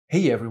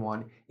Hey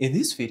everyone, in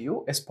this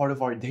video, as part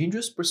of our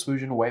Dangerous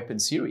Persuasion Weapon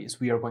series,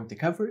 we are going to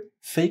cover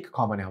fake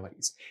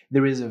commonalities.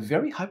 There is a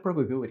very high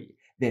probability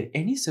that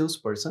any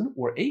salesperson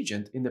or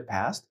agent in the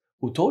past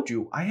who told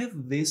you, I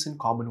have this in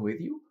common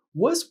with you,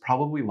 was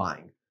probably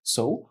lying.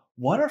 So,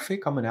 what are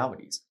fake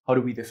commonalities? How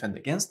do we defend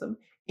against them?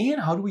 And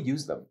how do we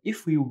use them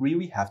if we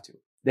really have to?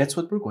 That's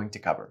what we're going to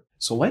cover.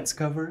 So let's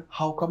cover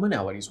how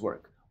commonalities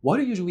work.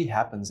 What usually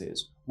happens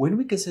is, when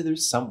we consider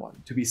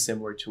someone to be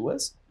similar to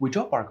us, we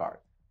drop our guard.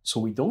 So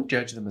we don't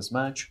judge them as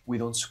much, we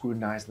don't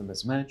scrutinize them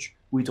as much,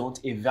 we don't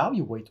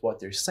evaluate what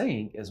they're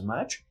saying as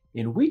much,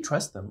 and we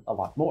trust them a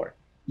lot more,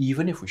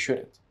 even if we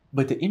shouldn't.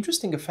 But the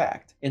interesting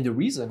effect, and the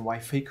reason why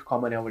fake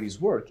commonalities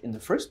work in the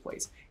first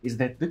place, is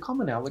that the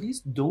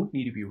commonalities don't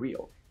need to be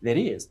real. That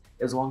is,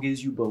 as long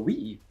as you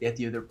believe that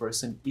the other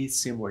person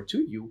is similar to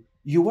you,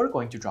 you are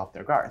going to drop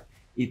their guard.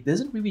 It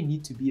doesn't really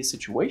need to be a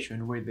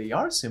situation where they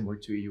are similar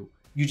to you,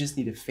 you just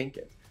need to think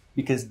it.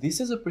 Because this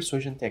is a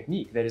persuasion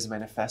technique that is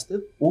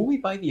manifested only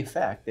by the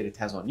effect that it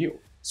has on you.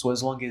 So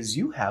as long as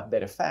you have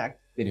that effect,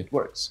 then it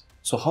works.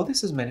 So how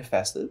this is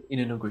manifested in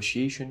a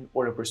negotiation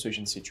or a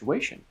persuasion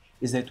situation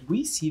is that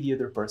we see the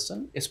other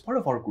person as part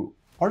of our group,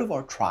 part of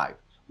our tribe.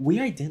 We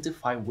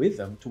identify with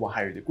them to a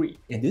higher degree.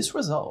 And this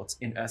results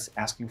in us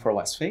asking for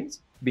less things,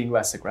 being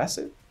less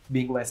aggressive,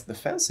 being less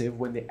defensive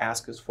when they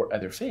ask us for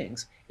other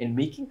things, and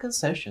making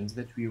concessions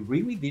that we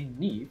really didn't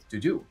need to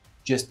do,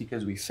 just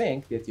because we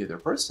think that the other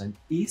person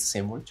is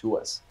similar to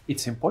us.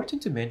 It's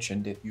important to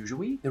mention that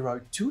usually there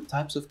are two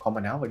types of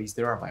commonalities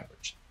that are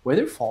leveraged,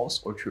 whether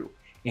false or true,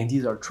 and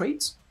these are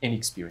traits and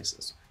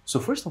experiences.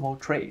 So first of all,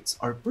 traits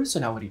are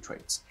personality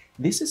traits.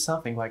 This is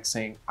something like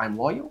saying, I'm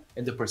loyal,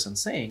 and the person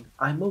saying,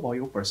 I'm a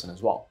loyal person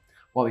as well.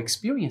 While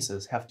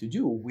experiences have to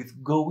do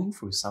with going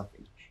through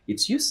something.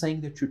 It's you saying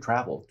that you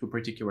traveled to a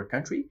particular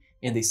country,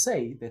 and they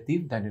say that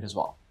they've done it as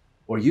well.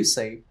 Or you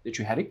say that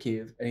you had a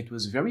kid and it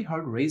was very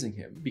hard raising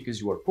him because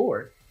you were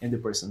poor, and the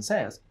person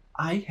says,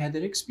 I had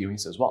that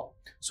experience as well.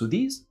 So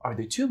these are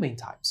the two main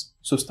types.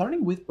 So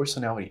starting with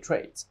personality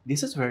traits,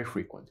 this is very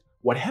frequent.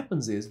 What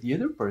happens is the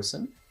other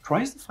person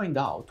tries to find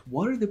out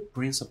what are the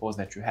principles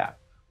that you have.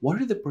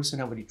 What are the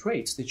personality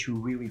traits that you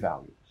really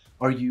value?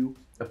 Are you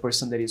a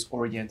person that is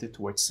oriented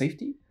towards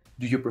safety?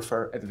 Do you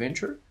prefer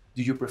adventure?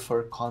 Do you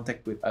prefer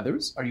contact with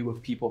others? Are you a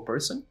people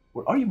person?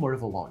 Or are you more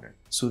of a loner?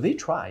 So they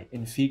try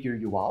and figure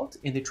you out,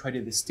 and they try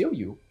to distill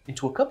you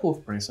into a couple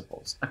of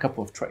principles, a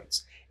couple of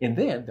traits. And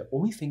then the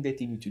only thing that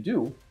they need to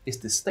do is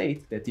to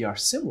state that they are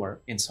similar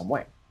in some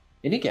way.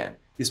 And again,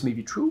 this may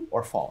be true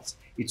or false.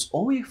 It's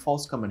only a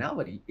false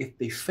commonality if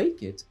they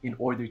fake it in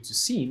order to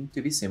seem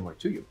to be similar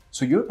to you.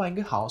 So you're buying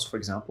a house, for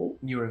example,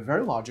 and you're a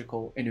very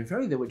logical and a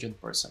very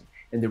diligent person,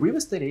 and the real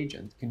estate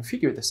agent can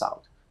figure this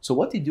out. So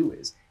what they do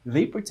is,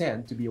 they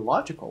pretend to be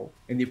logical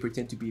and they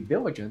pretend to be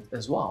diligent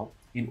as well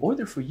in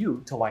order for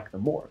you to like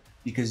them more,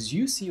 because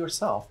you see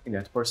yourself in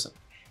that person.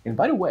 And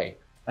by the way,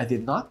 I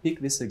did not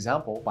pick this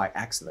example by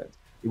accident.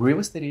 Real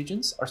estate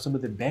agents are some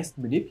of the best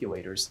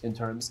manipulators in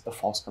terms of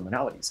false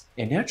commonalities.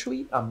 And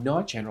naturally, I'm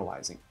not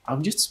generalizing.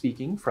 I'm just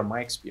speaking from my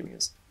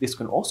experience. This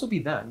can also be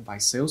done by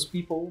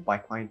salespeople, by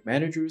client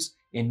managers,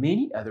 and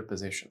many other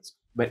positions.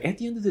 But at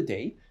the end of the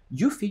day,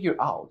 you figure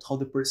out how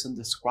the person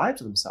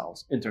describes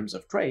themselves in terms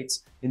of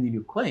traits, and then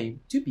you claim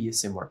to be a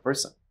similar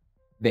person.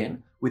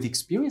 Then, with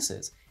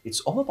experiences, it's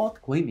all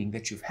about claiming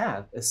that you've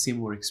had a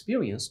similar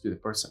experience to the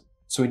person.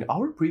 So in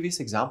our previous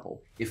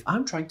example, if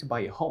I'm trying to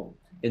buy a home,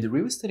 and the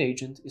real estate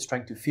agent is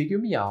trying to figure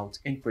me out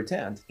and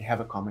pretend to have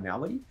a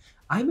commonality,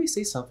 I may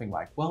say something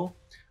like, well,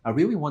 I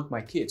really want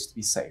my kids to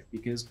be safe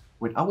because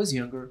when I was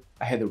younger,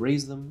 I had to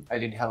raise them, I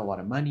didn't have a lot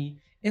of money,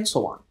 and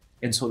so on.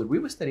 And so the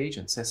real estate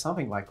agent says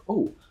something like,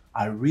 oh,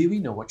 I really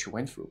know what you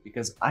went through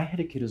because I had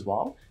a kid as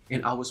well,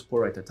 and I was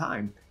poor at the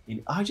time,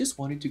 and I just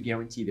wanted to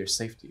guarantee their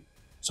safety.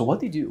 So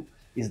what they do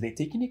is they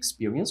take an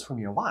experience from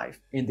your life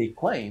and they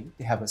claim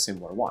to have a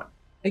similar one.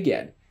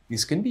 Again,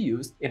 this can be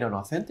used in an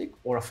authentic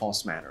or a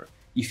false manner.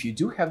 If you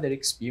do have that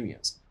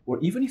experience, or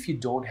even if you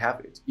don't have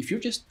it, if you're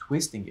just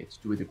twisting it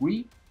to a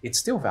degree, it's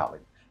still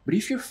valid. But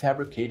if you're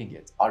fabricating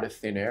it out of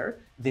thin air,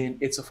 then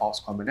it's a false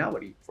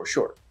commonality for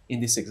sure. In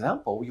this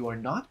example, you are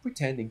not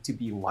pretending to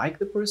be like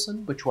the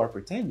person, but you are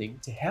pretending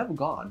to have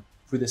gone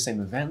through the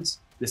same events,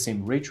 the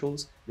same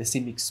rituals, the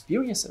same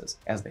experiences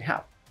as they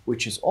have,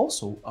 which is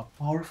also a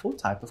powerful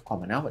type of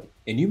commonality.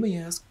 And you may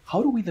ask,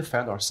 how do we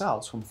defend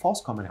ourselves from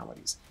false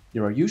commonalities?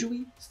 There are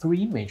usually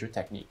three major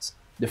techniques.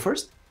 The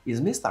first is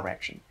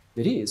misdirection.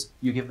 That is,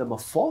 you give them a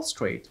false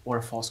trait or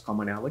a false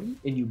commonality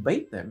and you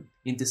bait them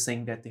into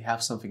saying that they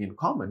have something in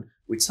common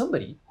with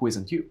somebody who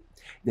isn't you.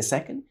 The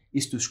second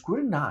is to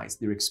scrutinize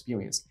their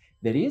experience.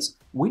 That is,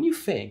 when you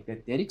think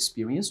that that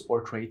experience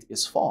or trait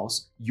is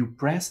false, you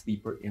press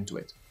deeper into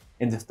it.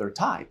 And the third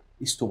type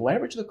is to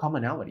leverage the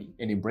commonality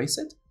and embrace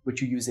it,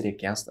 but you use it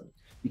against them,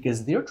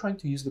 because they're trying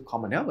to use the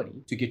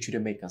commonality to get you to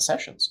make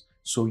concessions.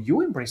 So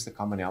you embrace the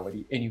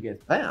commonality and you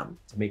get them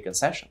to make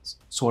concessions.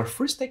 So our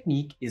first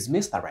technique is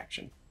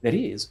misdirection. That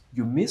is,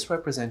 you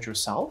misrepresent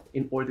yourself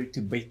in order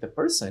to bait the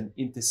person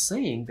into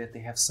saying that they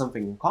have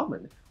something in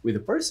common with a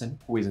person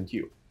who isn't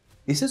you.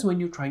 This is when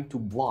you're trying to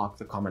block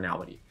the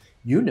commonality.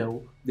 You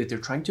know that they're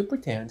trying to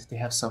pretend they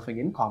have something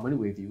in common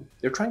with you.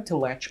 They're trying to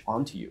latch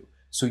onto you.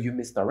 So you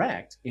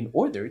misdirect in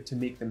order to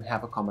make them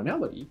have a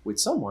commonality with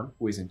someone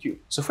who isn't you.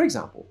 So for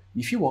example,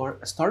 if you are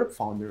a startup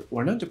founder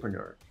or an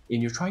entrepreneur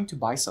and you're trying to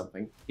buy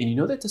something and you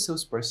know that the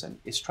salesperson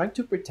is trying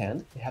to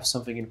pretend they have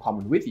something in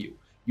common with you,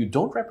 you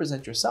don't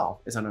represent yourself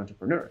as an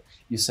entrepreneur.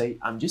 You say,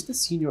 I'm just a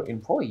senior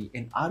employee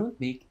and I don't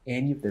make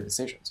any of the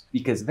decisions.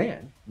 Because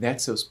then that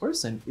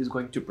salesperson is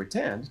going to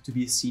pretend to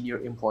be a senior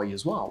employee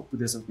as well who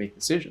doesn't make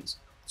decisions.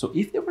 So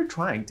if they were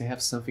trying to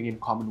have something in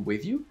common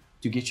with you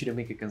to get you to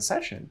make a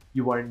concession,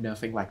 you are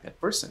nothing like that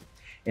person.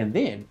 And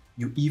then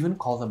you even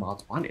call them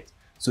out on it.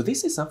 So they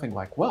say something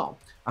like, well,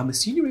 I'm a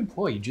senior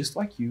employee just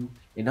like you,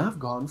 and I've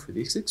gone through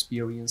this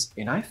experience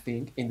and I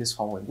think in this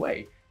following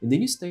way. And then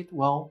you state,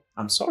 well,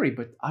 I'm sorry,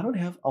 but I don't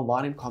have a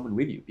lot in common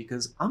with you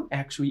because I'm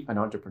actually an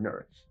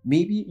entrepreneur.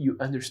 Maybe you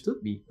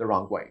understood me the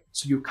wrong way.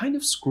 So you're kind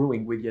of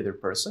screwing with the other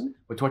person,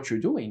 but what you're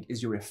doing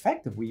is you're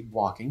effectively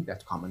blocking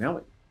that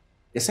commonality.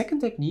 The second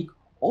technique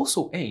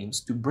also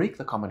aims to break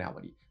the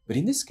commonality, but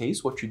in this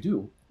case, what you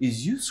do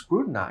is you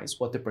scrutinize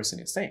what the person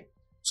is saying.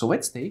 So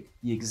let's take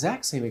the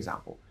exact same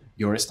example.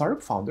 You're a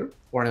startup founder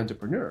or an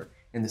entrepreneur,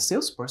 and the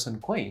salesperson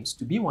claims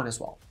to be one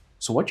as well.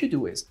 So what you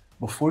do is,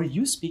 before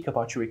you speak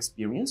about your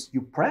experience,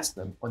 you press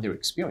them on their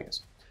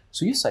experience.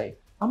 So you say,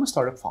 I'm a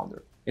startup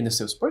founder. And the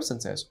salesperson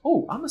says,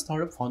 oh, I'm a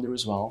startup founder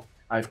as well.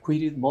 I've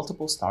created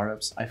multiple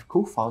startups. I've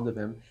co-founded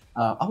them.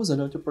 I was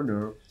an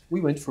entrepreneur.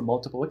 We went for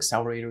multiple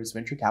accelerators,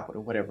 venture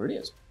capital, whatever it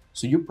is.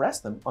 So you press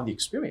them on the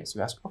experience.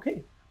 You ask,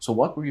 okay, so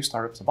what were your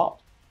startups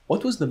about?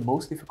 What was the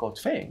most difficult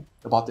thing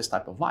about this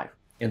type of life?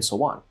 And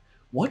so on.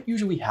 What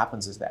usually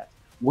happens is that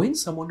when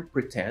someone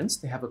pretends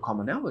to have a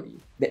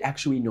commonality, they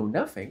actually know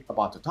nothing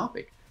about the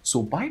topic.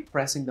 So by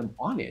pressing them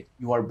on it,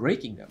 you are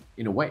breaking them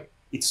in a way.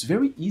 It's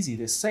very easy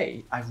to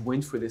say, I've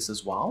went for this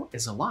as well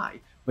as a lie,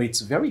 but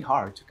it's very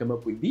hard to come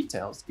up with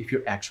details if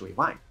you're actually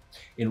lying.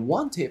 And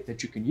one tip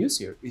that you can use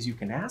here is you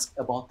can ask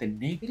about the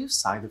negative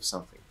side of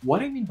something.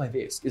 What I mean by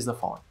this is the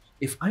following.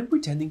 If I'm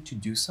pretending to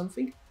do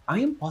something, I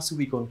am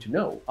possibly going to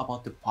know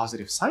about the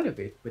positive side of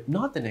it, but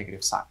not the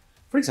negative side.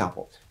 For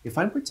example, if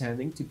I'm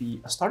pretending to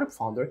be a startup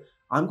founder,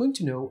 I'm going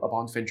to know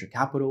about venture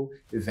capital,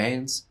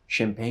 events,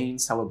 champagne,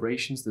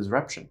 celebrations,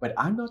 disruption, but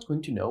I'm not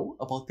going to know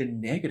about the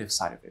negative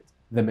side of it.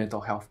 The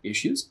mental health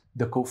issues,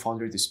 the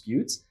co-founder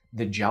disputes,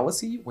 the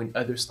jealousy when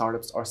other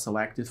startups are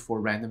selected for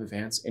random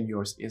events and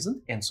yours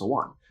isn't, and so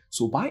on.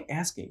 So by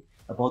asking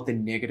about the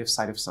negative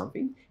side of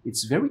something,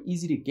 it's very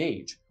easy to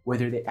gauge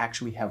whether they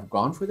actually have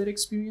gone for that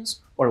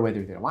experience or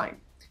whether they're lying.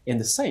 And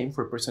the same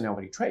for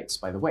personality traits,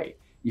 by the way.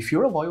 If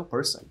you're a loyal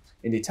person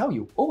and they tell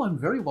you, oh, I'm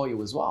very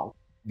loyal as well,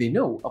 they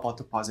know about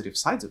the positive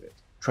sides of it.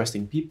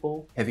 Trusting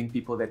people, having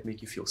people that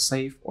make you feel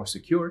safe or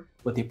secure,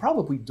 but they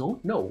probably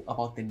don't know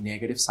about the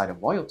negative side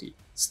of loyalty.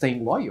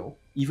 Staying loyal,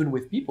 even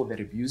with people that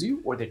abuse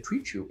you or that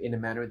treat you in a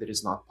manner that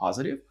is not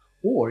positive,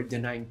 or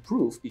denying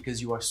proof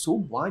because you are so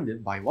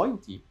blinded by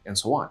loyalty, and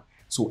so on.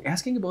 So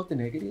asking about the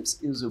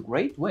negatives is a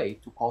great way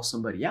to call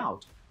somebody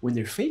out when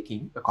they're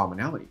faking a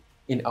commonality.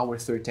 And our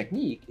third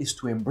technique is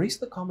to embrace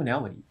the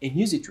commonality and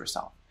use it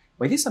yourself.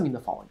 By this, I mean the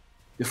following.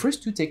 The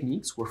first two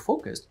techniques were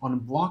focused on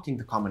blocking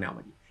the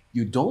commonality.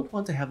 You don't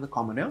want to have the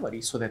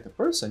commonality so that the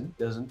person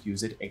doesn't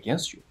use it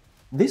against you.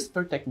 This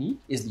third technique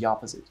is the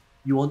opposite.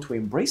 You want to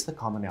embrace the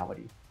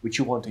commonality, which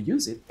you want to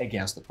use it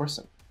against the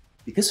person.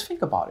 Because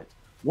think about it.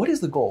 What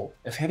is the goal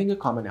of having a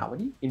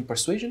commonality in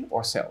persuasion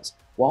or sales?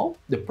 Well,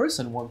 the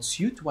person wants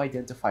you to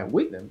identify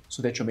with them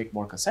so that you make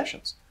more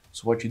concessions.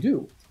 So what you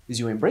do is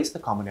you embrace the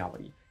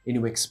commonality and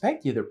you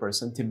expect the other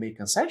person to make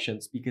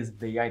concessions because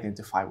they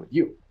identify with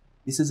you.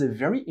 This is a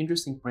very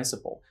interesting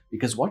principle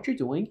because what you're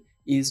doing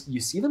is you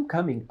see them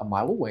coming a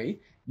mile away,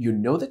 you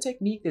know the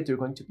technique that they're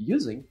going to be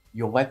using,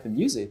 you let them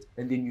use it,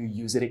 and then you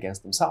use it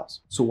against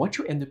themselves. So what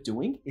you end up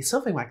doing is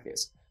something like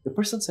this. The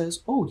person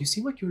says, oh, you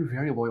seem like you're a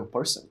very loyal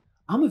person.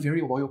 I'm a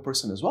very loyal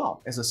person as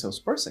well as a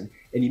salesperson.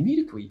 And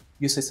immediately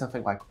you say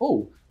something like,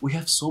 oh, we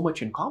have so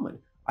much in common.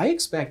 I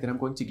expect that I'm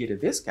going to get a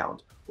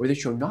discount or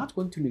that you're not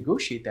going to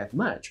negotiate that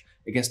much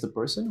against the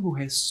person who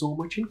has so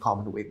much in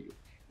common with you.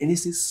 And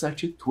this is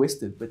such a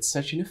twisted but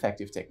such an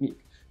effective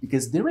technique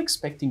because they're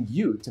expecting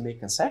you to make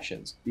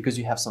concessions because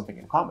you have something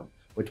in common.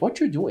 But what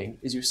you're doing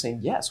is you're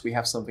saying, yes, we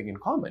have something in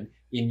common,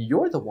 and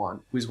you're the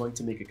one who is going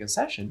to make a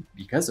concession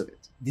because of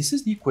it. This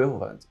is the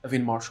equivalent of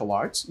in martial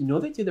arts, you know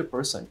that the other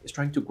person is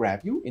trying to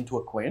grab you into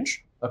a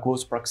clinch, a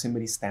close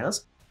proximity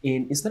stance,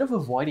 and instead of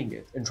avoiding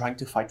it and trying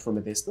to fight from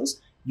a distance,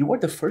 you are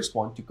the first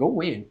one to go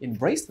in,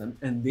 embrace them,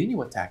 and then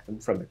you attack them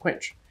from the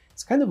clinch.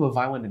 It's kind of a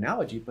violent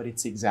analogy, but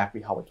it's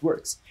exactly how it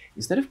works.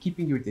 Instead of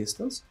keeping your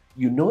distance,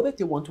 you know that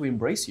they want to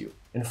embrace you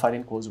and fight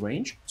in close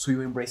range, so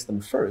you embrace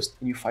them first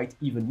and you fight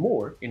even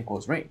more in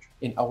close range.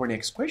 And our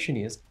next question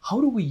is,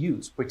 how do we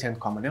use pretend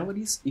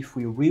commonalities if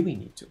we really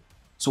need to?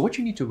 So what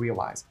you need to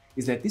realize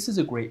is that this is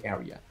a gray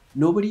area.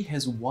 Nobody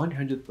has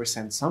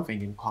 100%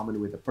 something in common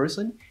with a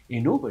person,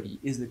 and nobody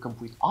is the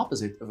complete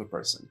opposite of a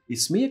person.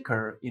 This may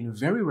occur in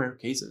very rare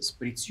cases,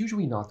 but it's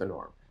usually not the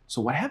norm.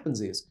 So what happens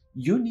is,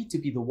 you need to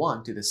be the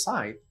one to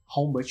decide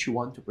how much you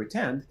want to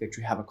pretend that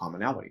you have a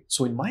commonality.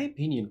 So in my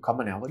opinion,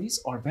 commonalities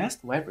are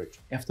best leveraged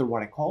after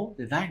what I call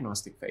the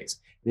diagnostic phase.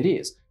 That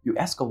is, you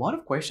ask a lot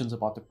of questions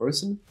about the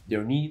person,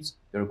 their needs,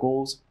 their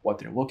goals, what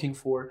they're looking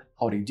for,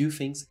 how they do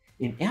things,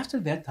 and after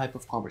that type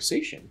of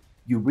conversation,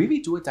 you really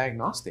do a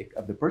diagnostic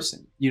of the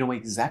person. You know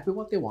exactly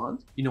what they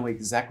want, you know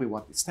exactly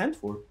what they stand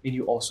for, and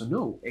you also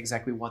know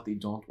exactly what they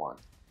don't want.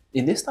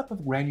 And this type of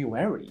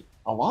granularity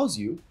allows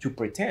you to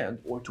pretend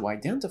or to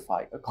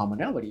identify a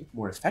commonality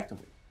more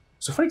effectively.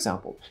 So for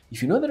example,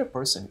 if you know that a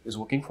person is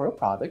looking for a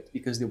product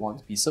because they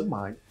want peace of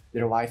mind,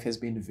 their life has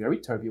been very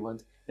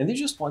turbulent, and they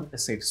just want a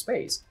safe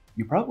space,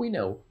 you probably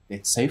know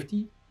that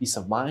safety, peace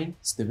of mind,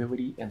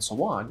 stability, and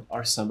so on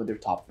are some of their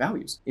top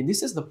values. And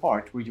this is the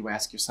part where you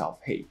ask yourself,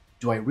 hey,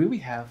 do I really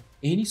have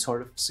any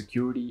sort of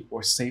security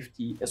or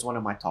safety as one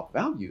of my top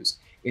values?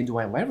 And do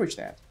I leverage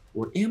that?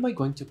 Or am I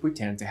going to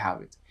pretend to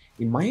have it?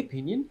 In my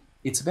opinion,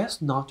 it's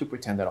best not to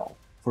pretend at all,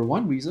 for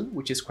one reason,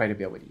 which is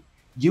credibility.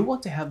 You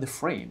want to have the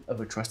frame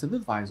of a trusted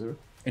advisor,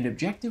 an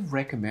objective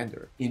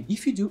recommender, and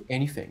if you do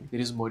anything that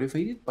is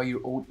motivated by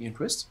your own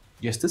interests,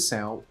 just to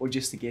sell or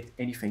just to get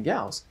anything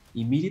else,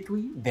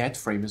 immediately that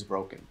frame is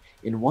broken.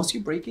 And once you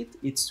break it,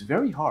 it's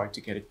very hard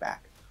to get it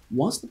back.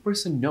 Once the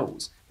person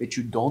knows that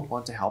you don't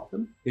want to help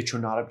them, that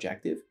you're not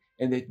objective,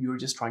 and that you're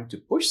just trying to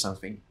push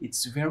something,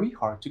 it's very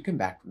hard to come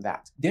back from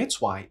that.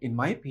 That's why, in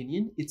my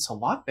opinion, it's a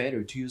lot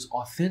better to use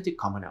authentic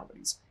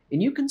commonalities.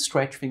 And you can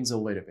stretch things a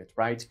little bit,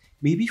 right?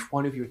 Maybe if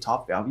one of your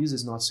top values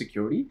is not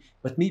security,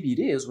 but maybe it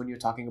is when you're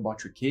talking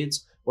about your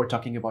kids or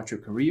talking about your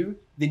career,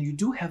 then you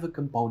do have a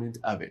component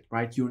of it,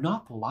 right? You're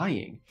not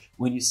lying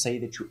when you say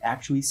that you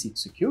actually seek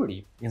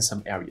security in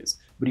some areas.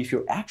 But if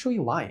you're actually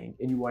lying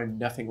and you are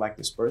nothing like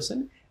this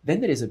person, then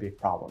that is a big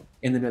problem.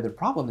 And another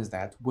problem is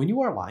that when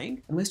you are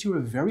lying, unless you're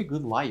a very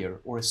good liar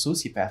or a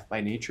sociopath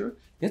by nature,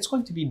 that's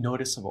going to be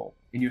noticeable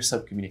in your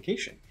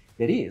subcommunication.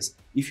 That is,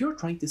 if you're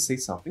trying to say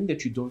something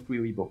that you don't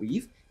really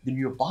believe, then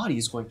your body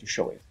is going to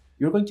show it.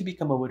 You're going to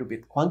become a little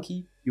bit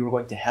clunky, you're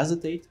going to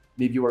hesitate,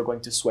 maybe you are going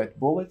to sweat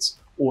bullets,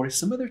 or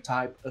some other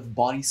type of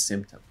body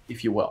symptom,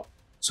 if you will.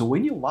 So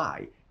when you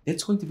lie,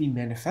 that's going to be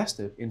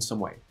manifested in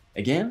some way.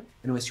 Again,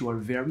 unless you are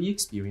very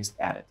experienced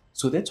at it.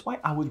 So that's why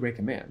I would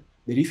recommend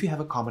that if you have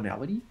a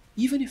commonality,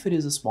 even if it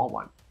is a small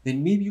one,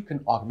 then maybe you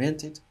can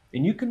augment it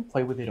and you can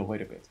play with it a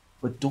little bit.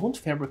 But don't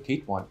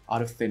fabricate one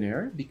out of thin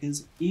air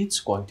because it's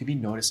going to be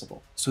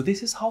noticeable. So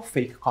this is how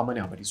fake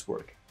commonalities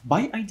work.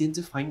 By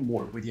identifying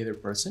more with the other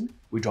person,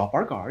 we drop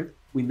our guard,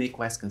 we make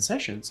less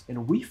concessions,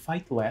 and we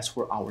fight less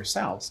for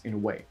ourselves in a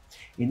way.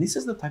 And this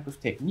is the type of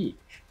technique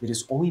that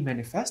is only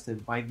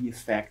manifested by the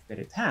effect that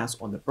it has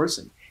on the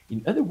person.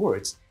 In other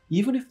words,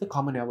 even if the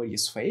commonality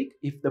is fake,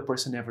 if the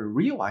person never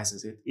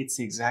realizes it, it's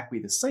exactly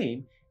the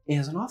same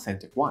as an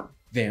authentic one.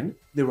 Then,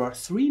 there are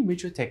 3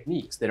 major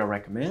techniques that I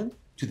recommend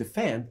to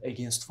defend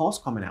against false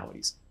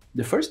commonalities.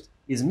 The first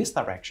is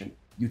misdirection.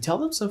 You tell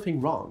them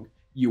something wrong,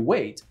 you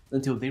wait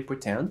until they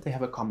pretend to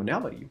have a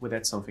commonality with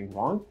that something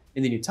wrong,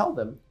 and then you tell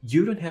them,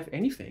 you don't have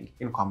anything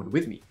in common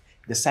with me.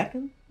 The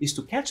second is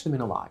to catch them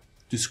in a lie,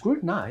 to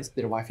scrutinize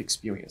their life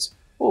experience.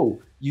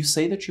 Oh, you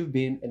say that you've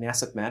been an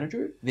asset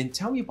manager? Then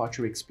tell me about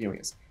your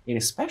experience, and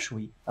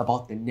especially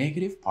about the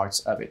negative parts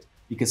of it,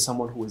 because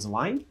someone who is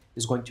lying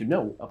is going to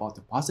know about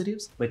the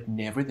positives, but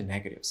never the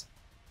negatives.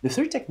 The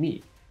third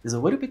technique is a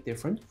little bit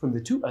different from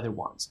the 2 other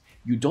ones.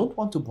 You don't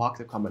want to block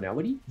the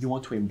commonality, you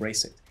want to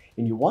embrace it.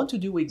 And you want to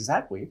do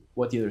exactly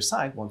what the other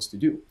side wants to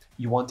do.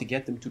 You want to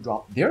get them to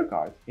drop their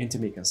guard and to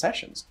make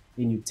concessions.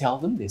 And you tell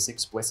them this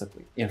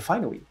explicitly. And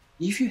finally,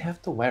 if you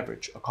have to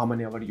leverage a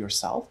commonality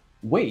yourself,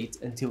 wait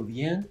until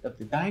the end of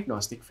the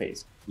diagnostic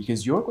phase,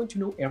 because you're going to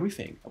know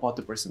everything about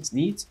the person's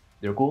needs,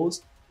 their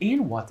goals,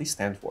 and what they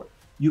stand for.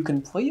 You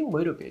can play a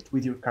little bit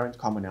with your current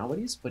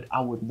commonalities, but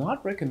I would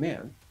not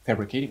recommend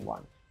fabricating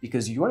one,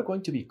 because you are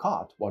going to be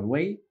caught one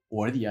way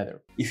or the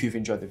other. If you've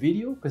enjoyed the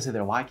video,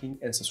 consider liking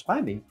and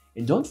subscribing,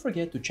 and don't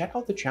forget to check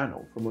out the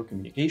channel for more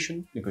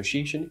communication,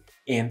 negotiation,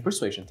 and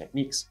persuasion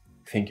techniques.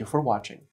 Thank you for watching.